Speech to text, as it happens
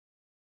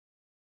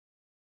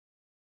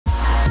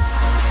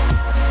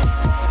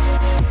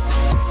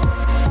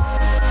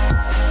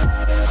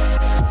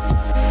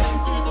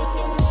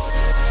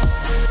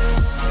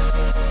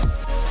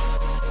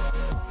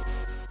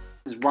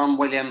Ron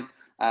William,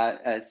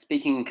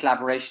 speaking in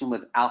collaboration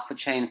with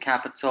Alphachain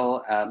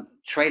Capital.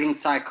 Trading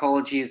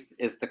Psychology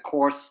is the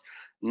course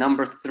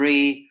number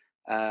 3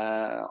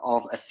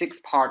 of a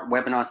 6-part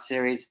webinar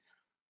series.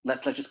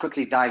 Let's just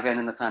quickly dive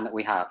in the time that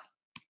we have.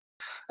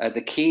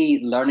 The key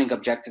learning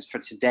objectives for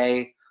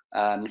today: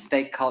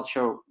 mistake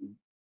culture,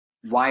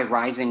 why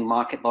rising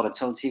market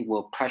volatility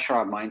will pressure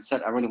our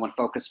mindset. I really want to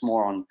focus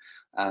more on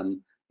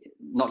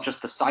not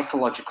just the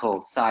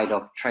psychological side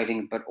of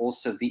trading, but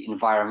also the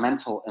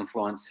environmental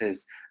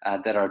influences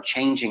that are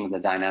changing the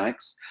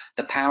dynamics.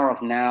 The power of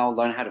now,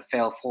 learn how to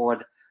fail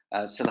forward.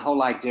 So the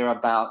whole idea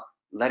about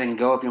letting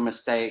go of your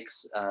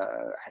mistakes,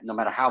 no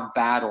matter how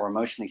bad or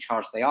emotionally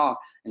charged they are,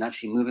 and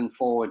actually moving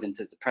forward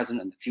into the present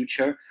and the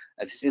future.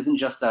 This isn't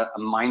just a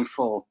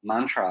mindful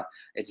mantra.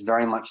 It's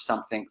very much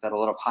something that a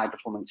lot of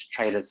high-performance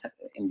traders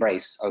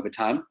embrace over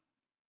time.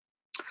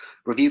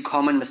 Review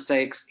common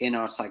mistakes in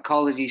our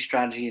psychology,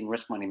 strategy, and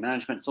risk money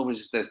management. It's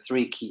always those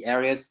 3 key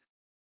areas.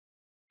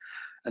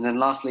 And then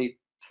lastly,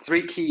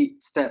 3 key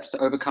steps to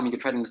overcoming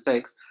your trading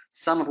mistakes,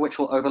 some of which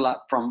will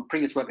overlap from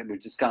previous work that we've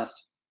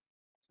discussed.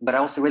 But I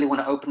also really want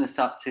to open this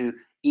up to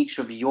each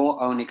of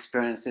your own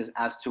experiences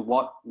as to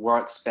what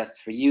works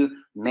best for you.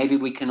 Maybe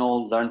we can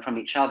all learn from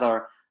each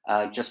other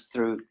just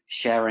through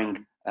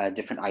sharing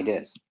different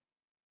ideas.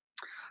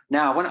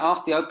 Now, I want to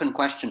ask the open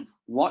question: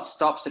 what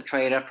stops a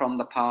trader from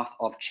the path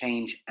of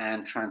change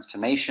and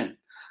transformation?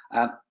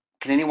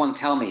 Can anyone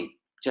tell me,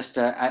 just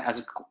as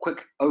a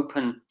quick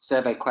open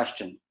survey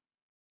question,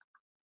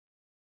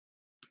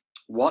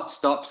 what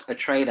stops a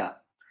trader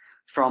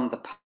from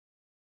the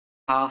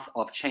path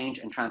of change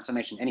and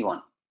transformation?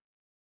 Anyone?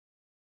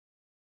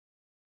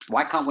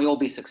 Why can't we all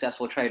be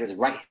successful traders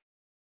right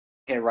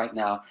here, right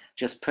now?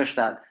 Just push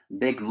that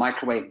big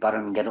microwave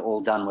button and get it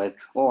all done with,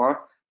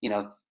 or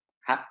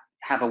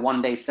have a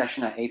one-day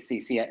session at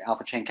ACC at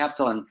Alphachain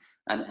Capital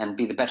and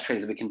be the best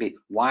traders we can be.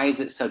 Why is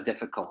it so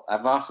difficult?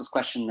 I've asked this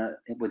question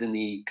within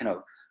the kind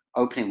of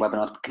opening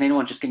webinars, but can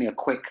anyone just give me a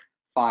quick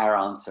fire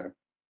answer?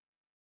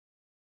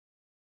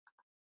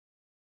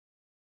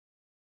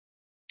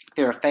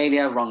 Fear of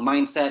failure, wrong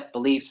mindset,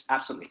 beliefs,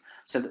 absolutely.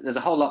 So there's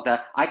a whole lot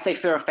there. I'd say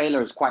fear of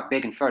failure is quite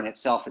big, and fear in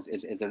itself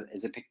is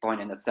a big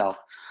point in itself.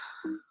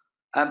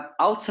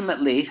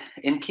 Ultimately,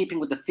 in keeping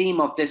with the theme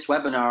of this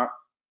webinar,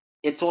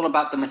 it's all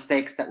about the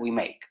mistakes that we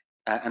make,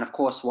 and of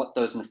course, what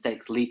those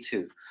mistakes lead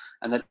to.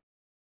 And the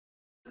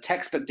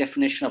textbook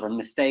definition of a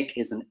mistake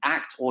is an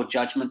act or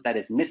judgment that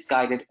is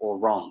misguided or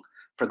wrong.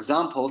 For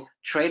example,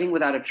 trading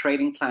without a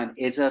trading plan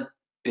is a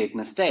big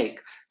mistake.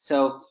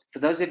 So for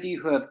those of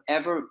you who have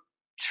ever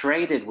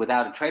traded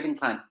without a trading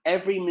plan,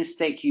 every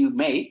mistake you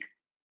make,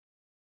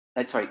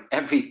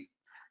 every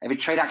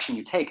trade action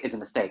you take is a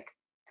mistake.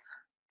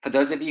 For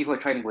those of you who are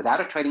trading without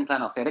a trading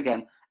plan, I'll say it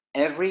again,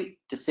 every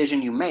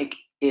decision you make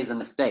is a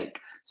mistake.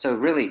 So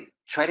really,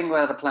 trading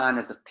without a plan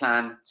is a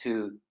plan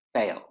to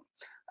fail.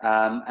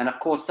 And of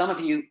course, some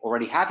of you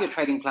already have your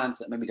trading plans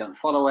that maybe don't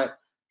follow it.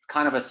 It's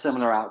kind of a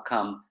similar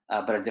outcome,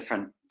 but a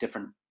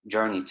different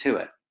journey to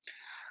it.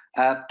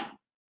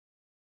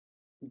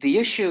 The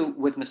issue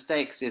with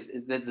mistakes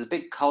is there's a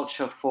big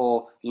culture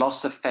for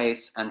loss of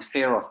faith and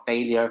fear of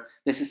failure.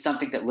 This is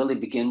something that really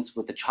begins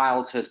with the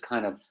childhood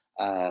kind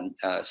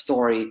of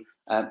story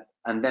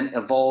and then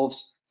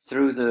evolves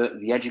through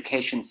the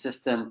education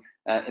system.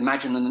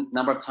 Imagine the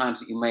number of times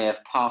that you may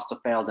have passed or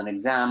failed an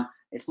exam.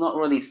 It's not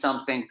really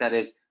something that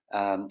is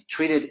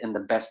treated in the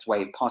best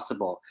way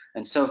possible.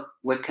 And so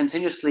we're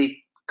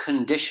continuously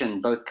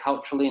conditioned, both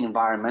culturally and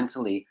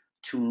environmentally,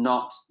 to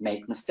not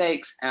make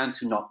mistakes and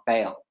to not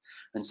fail.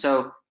 And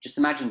so just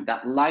imagine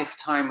that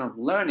lifetime of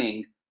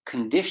learning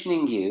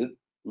conditioning you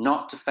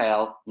not to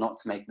fail, not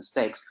to make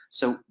mistakes.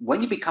 So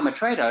when you become a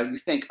trader, you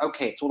think,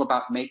 okay, it's all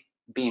about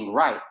being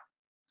right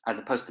as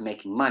opposed to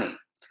making money.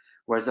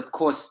 Whereas, of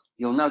course,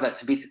 you'll know that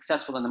to be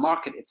successful in the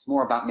market, it's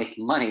more about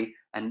making money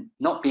and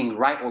not being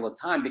right all the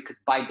time, because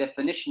by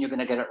definition, you're going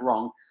to get it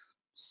wrong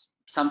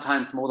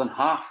sometimes more than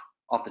half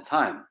of the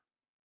time.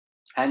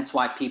 Hence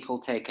why people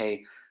take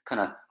a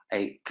kind of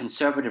a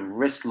conservative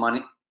risk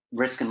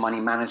and money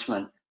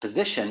management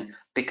position,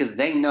 because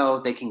they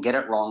know they can get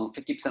it wrong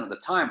 50% of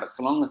the time, but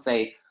so long as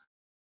they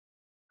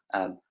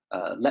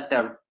let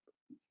their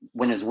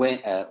winners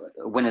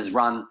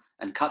run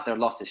and cut their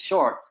losses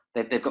short,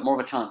 they've got more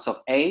of a chance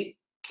of A,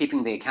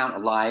 keeping the account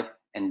alive,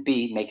 and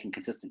B, making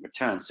consistent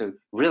returns. So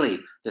really,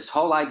 this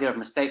whole idea of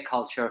mistake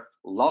culture,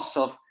 loss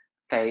of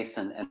faith,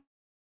 and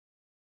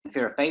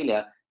fear of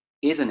failure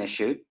is an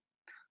issue.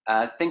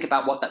 Think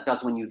about what that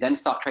does when you then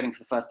start trading for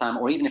the first time,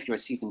 or even if you're a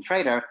seasoned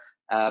trader,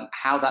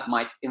 how that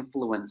might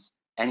influence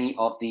any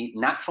of the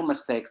natural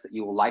mistakes that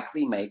you will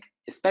likely make,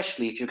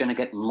 especially if you're going to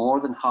get more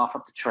than half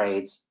of the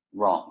trades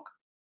wrong.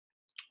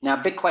 Now,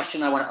 big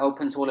question I want to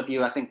open to all of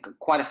you. I think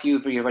quite a few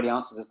of you already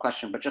answered this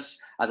question, but just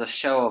as a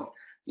show of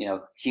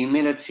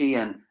humility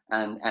and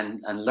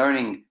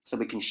learning, so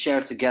we can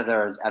share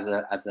together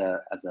as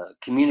a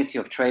community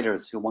of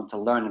traders who want to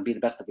learn and be the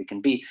best that we can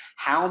be.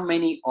 How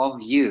many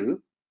of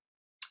you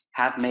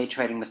have made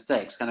trading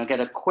mistakes? Can I get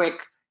a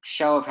quick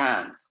show of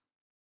hands?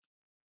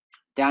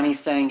 Danny's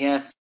saying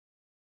yes.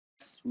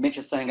 Mitch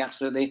is saying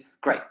absolutely.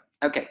 Great.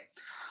 Okay.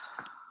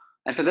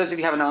 And for those of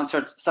you who haven't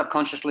answered,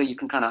 subconsciously, you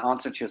can kind of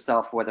answer to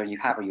yourself whether you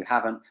have or you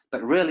haven't.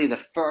 But really, the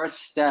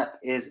first step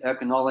is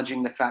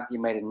acknowledging the fact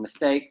you made a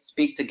mistake.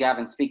 Speak to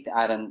Gavin, speak to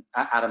Adam,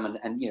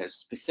 and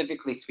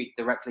specifically speak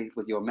directly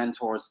with your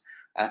mentors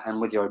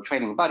and with your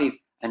training buddies,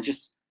 and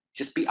just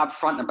be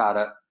upfront about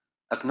it,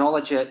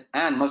 acknowledge it,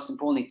 and most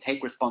importantly,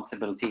 take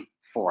responsibility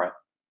for it.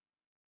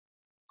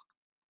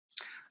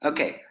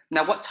 Okay.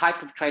 Now, what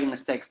type of trading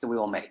mistakes do we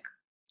all make?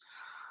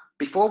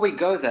 Before we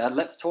go there,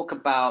 let's talk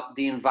about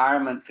the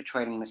environment for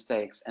trading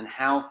mistakes and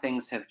how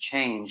things have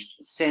changed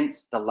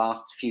since the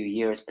last few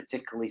years,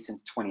 particularly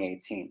since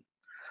 2018.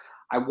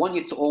 I want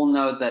you to all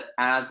know that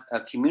as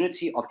a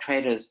community of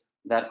traders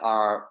that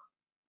are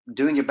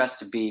doing your best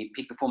to be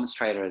peak performance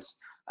traders,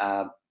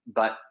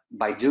 but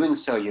by doing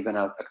so, you're going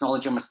to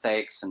acknowledge your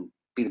mistakes and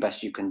be the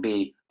best you can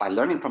be by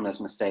learning from those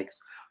mistakes.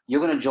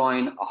 You're going to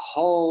join a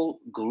whole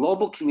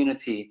global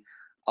community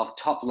of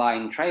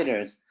top-line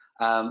traders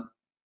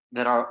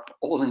that are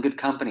all in good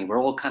company.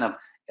 We're all kind of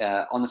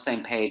on the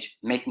same page,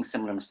 making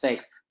similar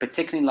mistakes,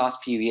 particularly in the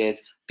last few years,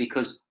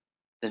 because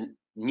the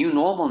new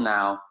normal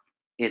now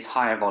is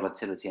higher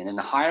volatility. And in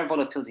a higher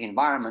volatility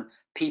environment,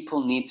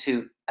 people need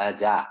to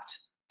adapt.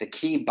 The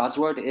key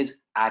buzzword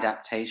is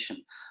adaptation.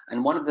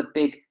 And one of the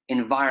big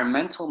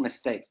environmental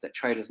mistakes that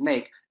traders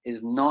make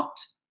is not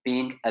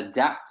being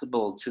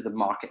adaptable to the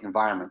market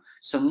environment.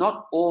 So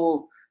not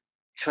all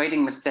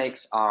trading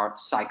mistakes are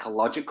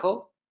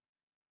psychological.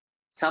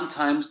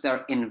 Sometimes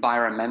they're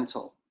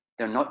environmental.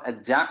 They're not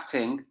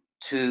adapting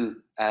to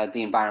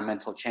the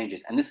environmental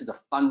changes. And this is a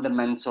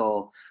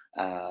fundamental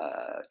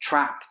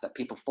trap that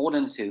people fall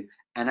into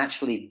and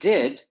actually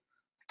did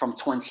from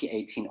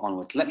 2018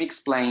 onwards. Let me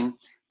explain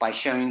by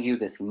showing you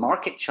this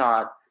market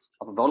chart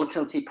of a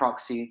volatility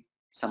proxy.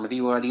 Some of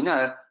you already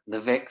know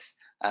the VIX,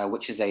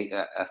 which is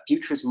a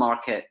futures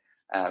market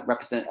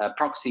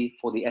proxy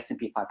for the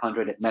S&P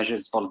 500. It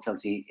measures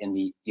volatility in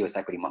the US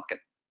equity market.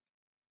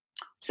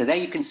 So there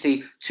you can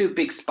see two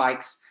big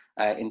spikes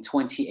in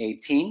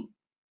 2018.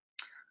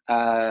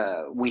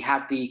 We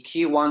had the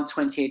Q1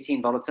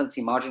 2018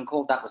 volatility margin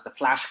call. That was the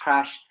flash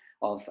crash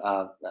of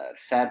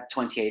Feb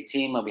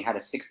 2018, where we had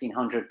a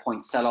 1,600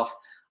 point sell-off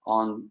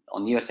on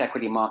US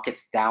equity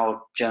markets,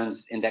 Dow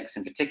Jones index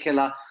in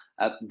particular.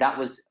 That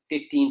was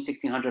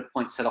 1,600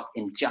 point sell-off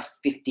in just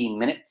 15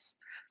 minutes.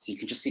 So you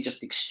can just see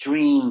just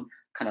extreme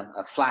kind of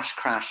a flash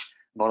crash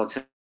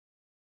volatility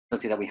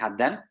that we had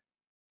then.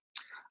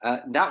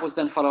 That was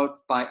then followed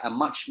by a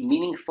much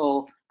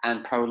meaningful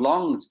and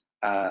prolonged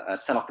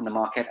sell-off in the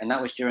market, and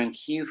that was during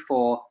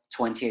Q4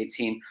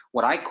 2018,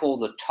 what I call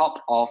the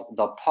top of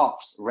the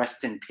pops.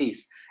 Rest in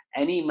peace.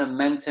 Any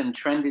momentum,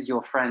 trend is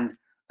your friend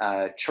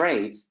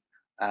trades,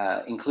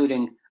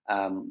 including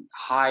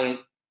high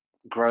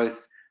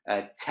growth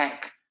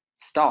tech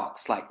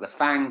stocks like the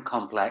FANG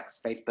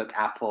complex, Facebook,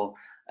 Apple,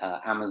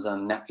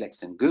 Amazon,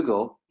 Netflix, and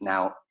Google,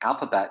 now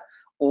Alphabet,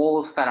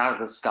 all fell out of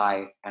the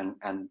sky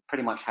and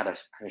pretty much had a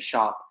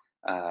sharp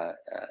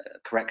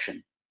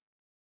correction.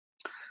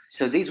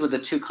 So these were the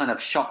two kind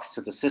of shocks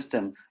to the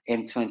system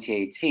in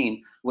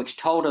 2018, which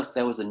told us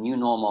there was a new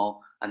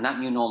normal, and that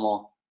new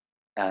normal,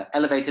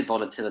 elevated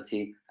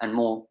volatility and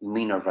more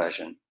mean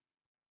reversion.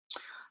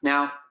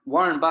 Now,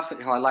 Warren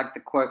Buffett, who I like to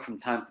quote from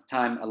time to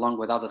time, along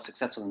with other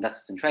successful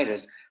investors and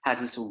traders, has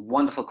this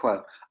wonderful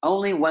quote: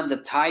 "Only when the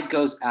tide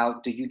goes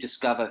out do you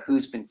discover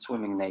who's been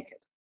swimming naked."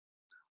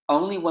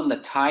 Only when the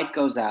tide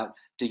goes out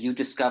do you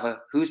discover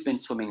who's been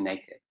swimming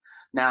naked.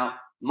 Now,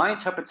 my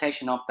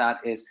interpretation of that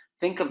is,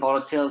 think of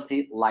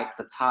volatility like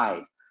the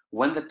tide.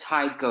 When the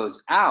tide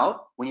goes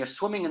out, when you're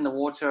swimming in the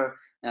water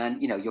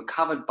and you're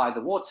covered by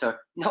the water,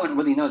 no one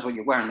really knows what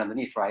you're wearing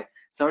underneath, right?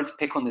 Sorry to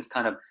pick on this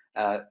kind of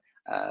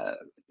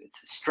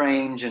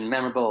strange and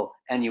memorable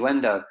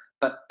innuendo,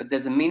 but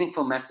there's a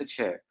meaningful message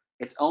here.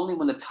 It's only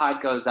when the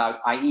tide goes out,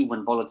 i.e.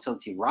 when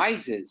volatility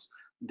rises,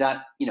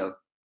 that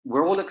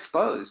we're all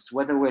exposed,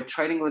 whether we're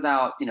trading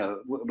without,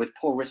 with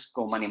poor risk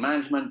or money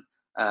management.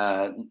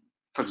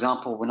 For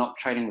example, we're not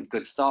trading with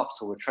good stops,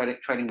 or we're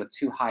trading with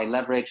too high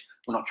leverage.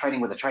 We're not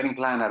trading with a trading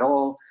plan at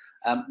all.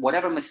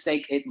 Whatever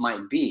mistake it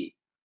might be,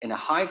 in a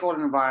high vol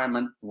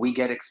environment, we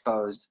get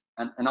exposed,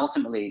 and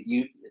ultimately,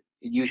 it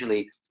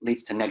usually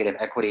leads to negative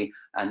equity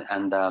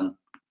and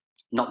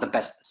not the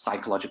best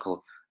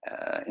psychological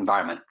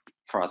environment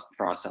for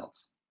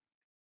ourselves.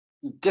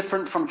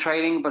 Different from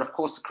trading, but of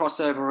course the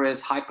crossover is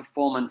high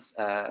performance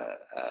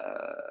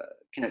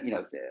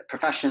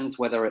professions,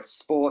 whether it's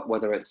sport,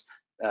 whether it's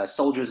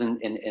soldiers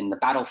in the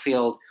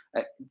battlefield.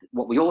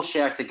 What we all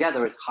share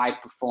together is high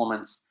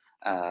performance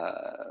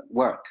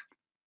work.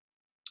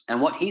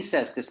 And what he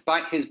says,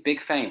 despite his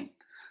big fame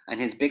and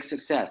his big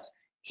success,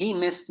 he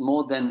missed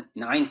more than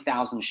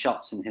 9,000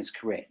 shots in his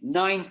career.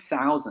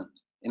 9,000.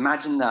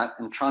 Imagine that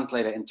and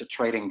translate it into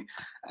trading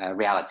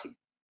reality.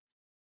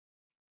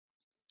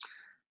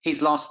 He's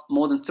lost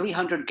more than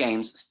 300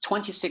 games.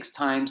 26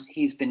 times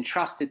he's been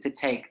trusted to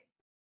take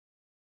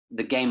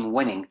the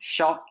game-winning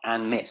shot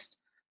and missed.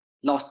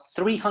 lost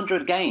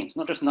 300 games,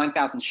 not just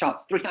 9,000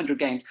 shots, 300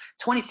 games.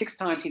 26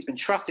 times he's been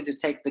trusted to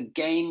take the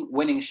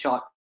game-winning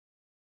shot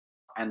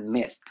and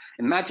missed.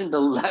 Imagine the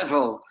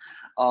level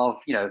of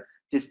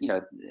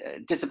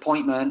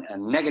disappointment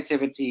and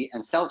negativity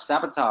and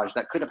self-sabotage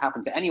that could have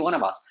happened to any one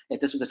of us if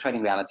this was a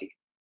trading reality.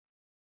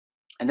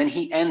 And then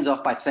he ends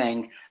off by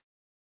saying,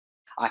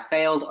 I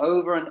failed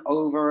over and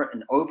over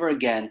and over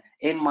again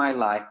in my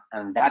life,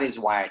 and that is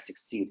why I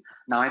succeed.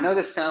 Now, I know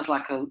this sounds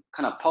like a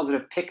kind of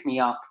positive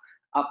pick-me-up,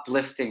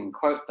 uplifting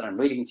quote that I'm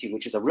reading to you,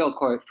 which is a real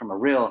quote from a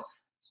real,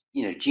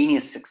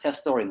 genius success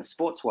story in the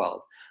sports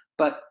world.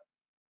 But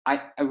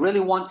I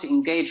really want to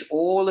engage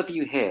all of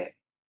you here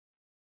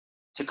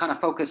to kind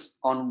of focus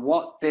on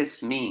what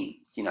this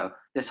means.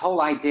 This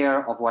whole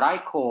idea of what I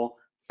call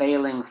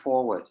failing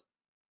forward.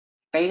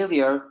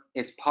 Failure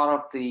is part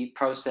of the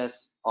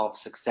process of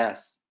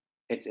success.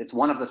 It's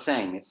one of the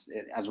same.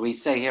 As we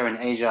say here in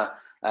Asia,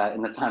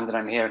 in the time that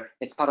I'm here,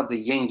 it's part of the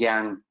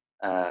yin-yang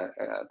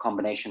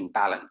combination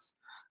balance.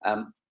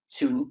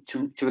 To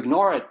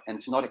ignore it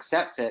and to not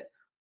accept it,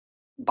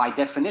 by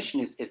definition,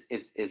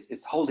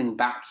 is holding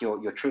back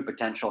your true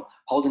potential,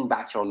 holding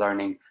back your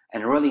learning,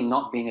 and really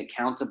not being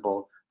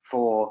accountable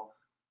for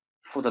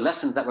the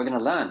lessons that we're going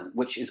to learn,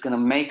 which is going to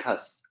make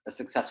us a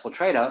successful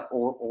trader,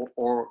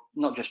 or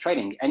not just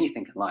trading,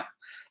 anything in life.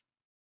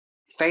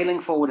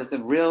 Failing forward is the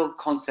real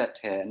concept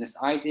here, and this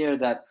idea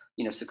that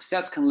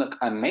success can look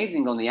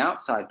amazing on the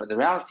outside, but the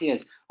reality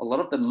is a lot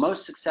of the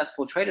most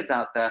successful traders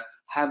out there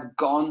have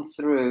gone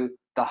through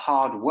the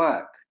hard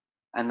work.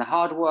 And the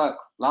hard work,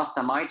 last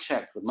time I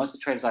checked, with most of the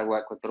traders I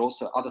work with, but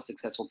also other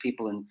successful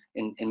people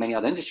in many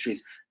other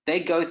industries, they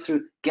go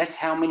through, guess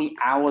how many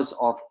hours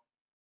of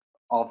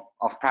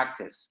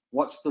practice?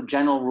 What's the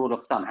general rule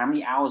of thumb? How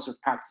many hours of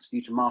practice for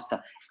you to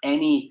master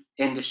any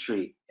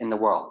industry in the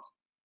world?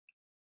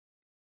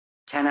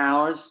 10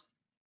 hours,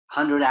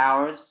 100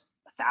 hours,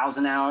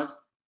 1,000 hours?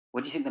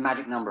 What do you think the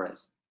magic number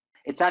is?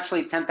 It's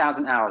actually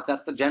 10,000 hours.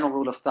 That's the general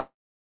rule of thumb.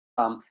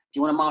 If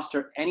you want to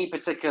master any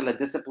particular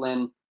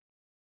discipline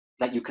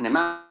that you can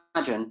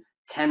imagine,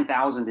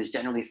 10,000 is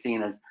generally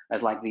seen as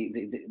like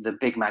the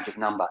big magic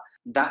number.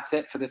 That's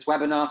it for this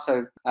webinar.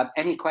 So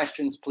any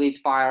questions, please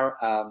fire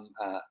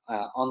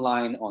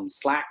online on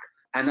Slack.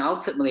 And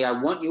ultimately, I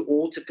want you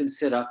all to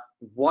consider,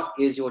 what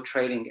is your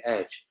trading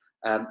edge?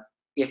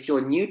 If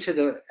you're new to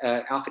the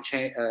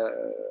Alphachain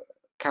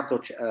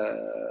Capital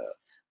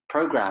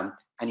program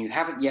and you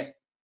haven't yet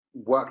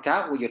worked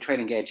out what your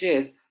trading edge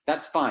is,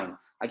 that's fine.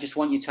 I just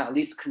want you to at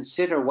least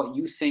consider what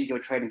you think your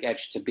trading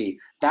edge to be.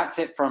 That's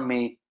it from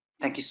me.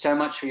 Thank you so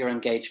much for your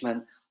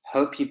engagement.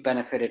 Hope you've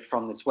benefited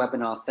from this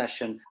webinar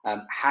session.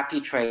 Happy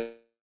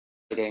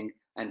trading.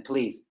 And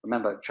please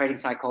remember, trading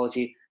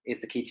psychology is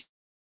the key to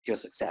your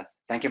success.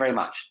 Thank you very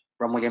much.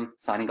 Ron William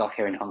signing off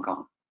here in Hong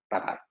Kong.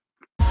 Bye-bye.